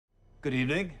Good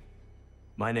evening.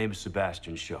 My name is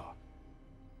Sebastian Shaw.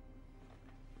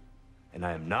 And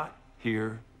I am not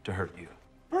here to hurt you.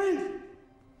 Freeze!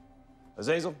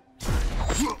 Azazel?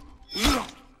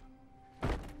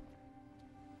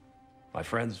 My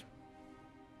friends,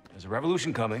 there's a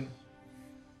revolution coming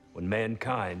when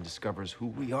mankind discovers who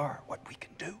we are, what we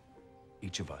can do.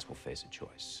 Each of us will face a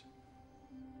choice.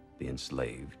 Be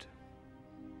enslaved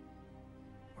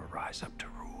or rise up to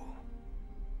rule.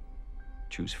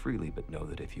 Choose freely, but know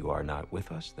that if you are not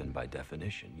with us, then by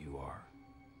definition, you are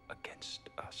against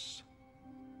us.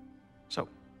 So,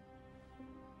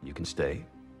 you can stay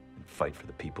and fight for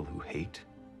the people who hate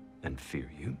and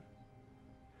fear you,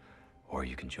 or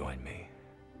you can join me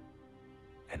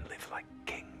and live like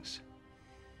kings.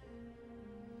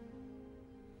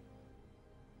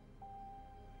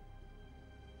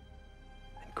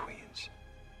 And queens.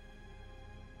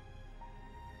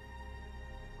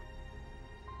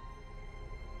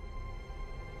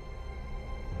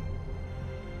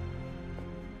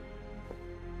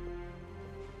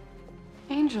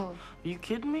 Angel, Are you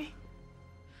kidding me?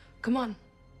 come on.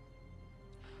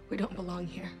 We don't belong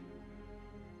here.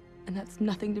 And that's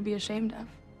nothing to be ashamed of.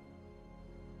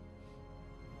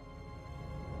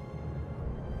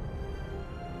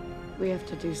 We have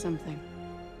to do something.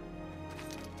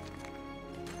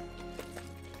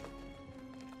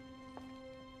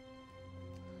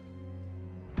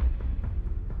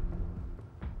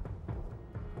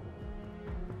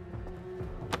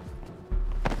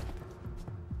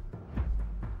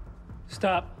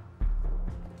 Stop.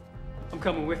 I'm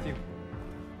coming with you.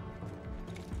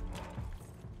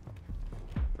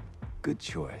 Good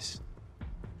choice.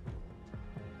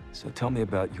 So tell me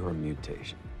about your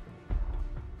mutation.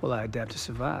 Well, I adapt to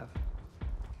survive.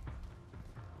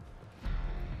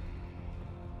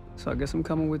 So I guess I'm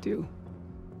coming with you.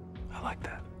 I like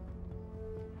that.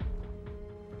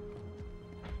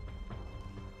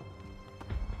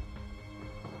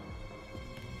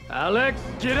 Alex,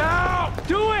 get out!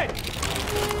 Do it!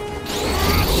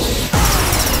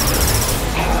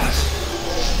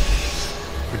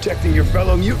 Protecting your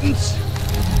fellow mutants?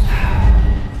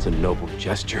 It's a noble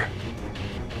gesture.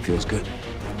 Feels good.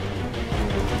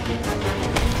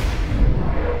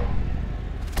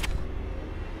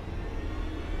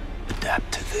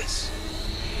 Adapt to this.